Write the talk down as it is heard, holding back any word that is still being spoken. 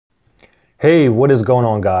Hey, what is going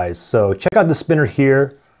on, guys? So check out the spinner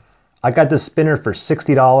here. I got this spinner for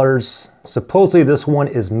 $60. Supposedly this one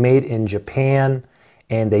is made in Japan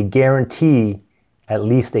and they guarantee at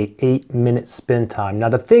least a 8-minute spin time. Now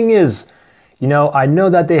the thing is, I know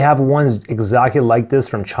that they have ones exactly like this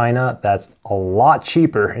from China that's a lot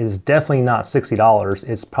cheaper. It's definitely not $60.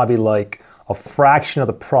 It's probably like a fraction of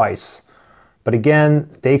the price. But again,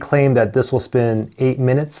 they claim that this will spin 8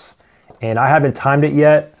 minutes and I haven't timed it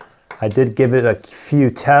yet. I did give it a few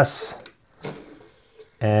tests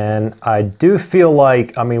and I do feel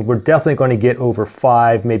like, we're definitely going to get over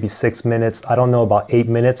 5, maybe 6 minutes. I don't know about 8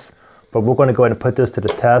 minutes, but we're going to go ahead and put this to the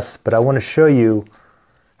test. But I want to show you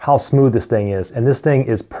how smooth this thing is. And this thing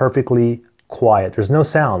is perfectly quiet. There's no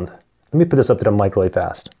sound. Let me put this up to the mic really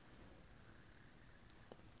fast.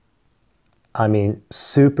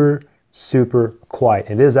 Super, super quiet.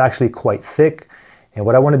 It is actually quite thick. And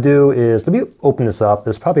what I want to do is, let me open this up.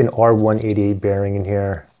 There's probably an R188 bearing in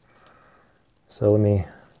here. So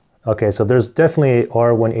okay, so there's definitely a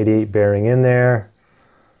R188 bearing in there.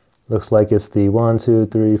 Looks like it's the 1, 2,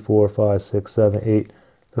 3, 4, 5, 6, 7, 8.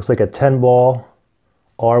 Looks like a 10-ball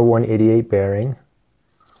R188 bearing.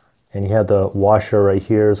 And you have the washer right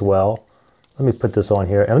here as well. Let me put this on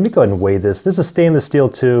here and let me go ahead and weigh this. This is stainless steel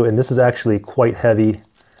too, and this is actually quite heavy.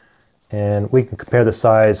 And we can compare the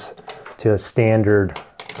size to a standard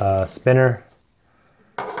spinner.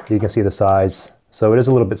 You can see the size. So it is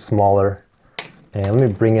a little bit smaller. And let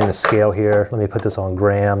me bring in the scale here. Let me put this on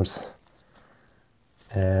grams.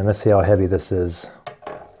 And let's see how heavy this is.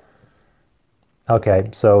 Okay,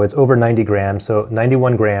 so it's over 90 grams, so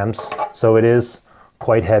 91 grams. So it is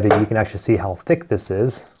quite heavy. You can actually see how thick this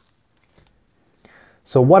is.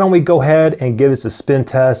 So why don't we go ahead and give this a spin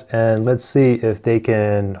test and let's see if they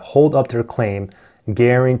can hold up their claim,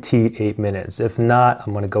 guaranteed 8 minutes. If not,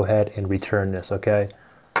 I'm gonna go ahead and return this, okay?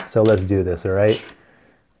 So let's do this, all right?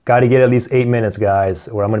 Got to get at least 8 minutes, guys,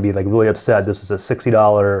 or I'm gonna be like really upset. This is a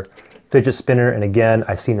 $60 fidget spinner, and again,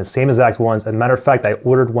 I've seen the same exact ones. As a matter of fact, I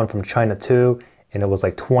ordered one from China too, and it was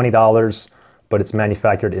like $20, but it's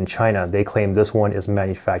manufactured in China. They claim this one is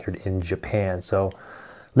manufactured in Japan. So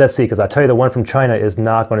let's see, because I tell you the one from China is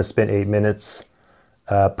not going to spin 8 minutes,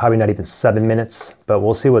 probably not even 7 minutes, but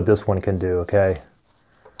we'll see what this one can do, okay?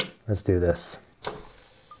 Let's do this.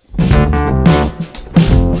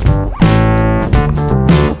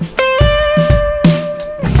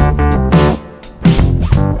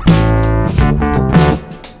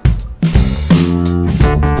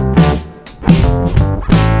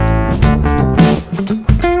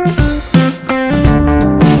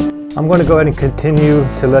 I'm going to go ahead and continue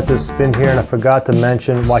to let this spin here, and I forgot to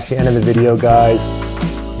mention, watch the end of the video, guys,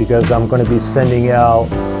 because I'm going to be sending out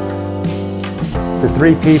to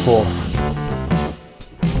 3 people.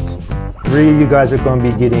 3 of you guys are going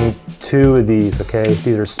to be getting 2 of these, okay?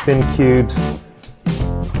 These are spin cubes.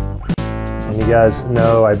 And you guys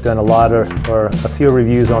know I've done a few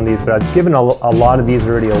reviews on these, but I've given a lot of these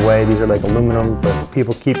already away. These are like aluminum, but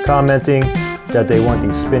people keep commenting that they want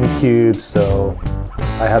these spin cubes, so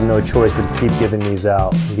I have no choice but to keep giving these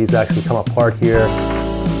out. These actually come apart here,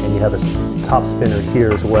 and you have a top spinner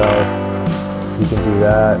here as well. You can do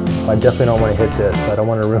that. I definitely don't want to hit this. I don't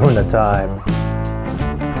want to ruin the time.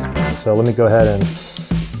 So let me go ahead and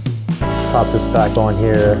pop this back on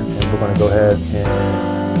here, and we're going to go ahead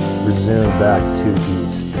and resume back to the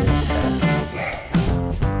spin test.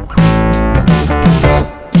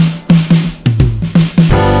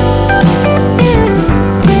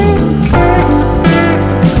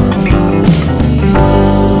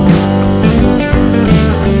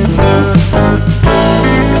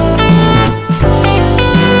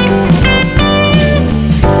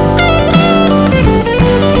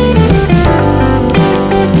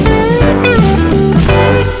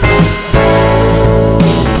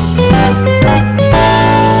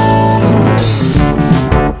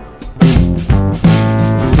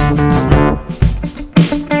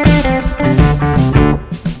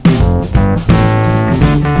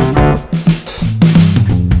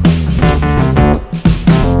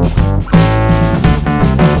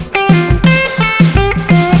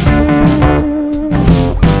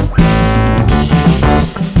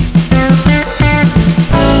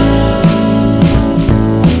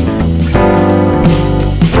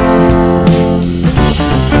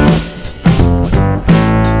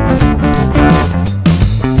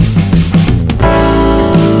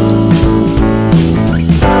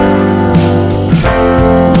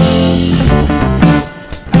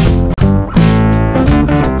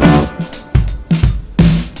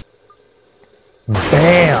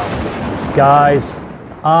 Bam! Guys,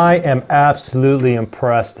 I am absolutely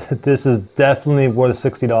impressed. This is definitely worth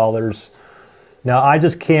 $60. Now I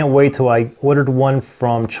just can't wait till I ordered one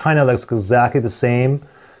from China that's exactly the same.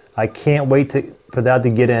 I can't wait for that to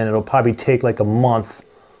get in. It'll probably take like a month.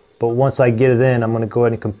 But once I get it in, I'm going to go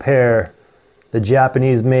ahead and compare the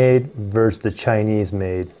Japanese made versus the Chinese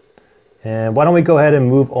made. And why don't we go ahead and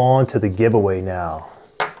move on to the giveaway now.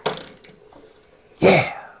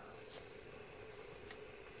 Yeah!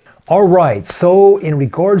 All right, so in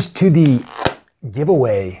regards to the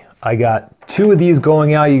giveaway, I got 2 of these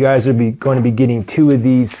going out. You guys are going to be getting 2 of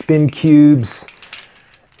these spin cubes.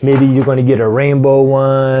 Maybe you're going to get a rainbow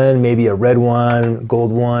one, maybe a red one,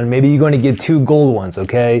 gold one. Maybe you're going to get 2 gold ones,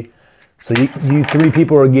 okay? So you 3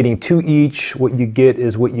 people are getting 2 each. What you get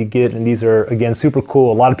is what you get, and these are, again, super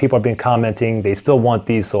cool. A lot of people have been commenting. They still want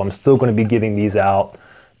these, so I'm still going to be giving these out.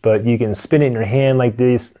 But you can spin it in your hand like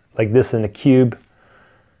this in a cube.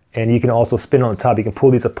 And you can also spin it on the top. You can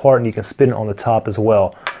pull these apart and you can spin it on the top as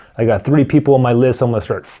well. I got 3 people on my list, so I'm going to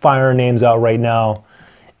start firing names out right now.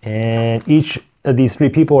 And each of these 3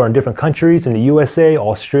 people are in different countries, in the USA,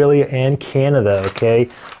 Australia, and Canada, okay?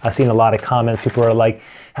 I've seen a lot of comments. People are like,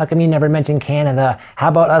 how come you never mentioned Canada? How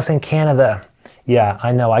about us in Canada? Yeah,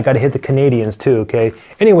 I know. I got to hit the Canadians too, okay?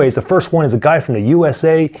 Anyways, the first one is a guy from the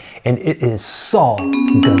USA, and it is Saul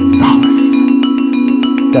Gonzalez.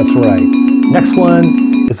 That's right. Next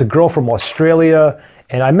one is a girl from Australia,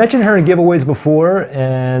 and I mentioned her in giveaways before,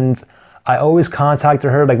 and I always contacted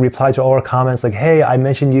her, like reply to all her comments, like, hey, I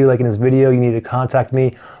mentioned you like in this video, you need to contact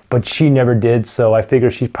me, but she never did, so I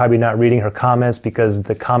figure she's probably not reading her comments because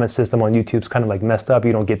the comment system on YouTube's kind of like messed up.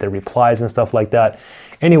 You don't get the replies and stuff like that.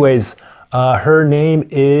 Anyways, her name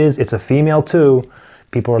is, it's a female too.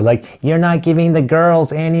 People are like, you're not giving the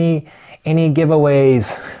girls any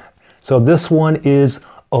giveaways. So this one is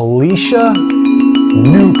Alicia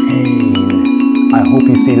Newpain. I hope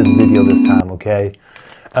you see this video this time, okay?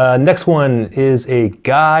 Next one is a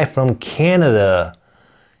guy from Canada,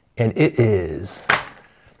 and it is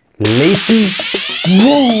Lacey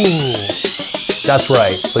Rule. That's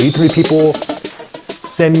right. So you 3 people,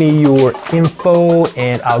 send me your info,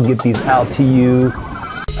 and I'll get these out to you.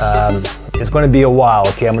 It's going to be a while,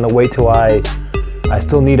 okay? I'm going to wait till I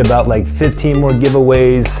still need about like 15 more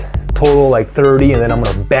giveaways, total like 30, and then I'm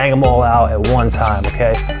going to bang them all out at one time,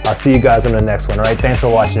 okay? I'll see you guys on the next one, all right? Thanks for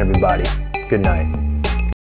watching, everybody. Good night.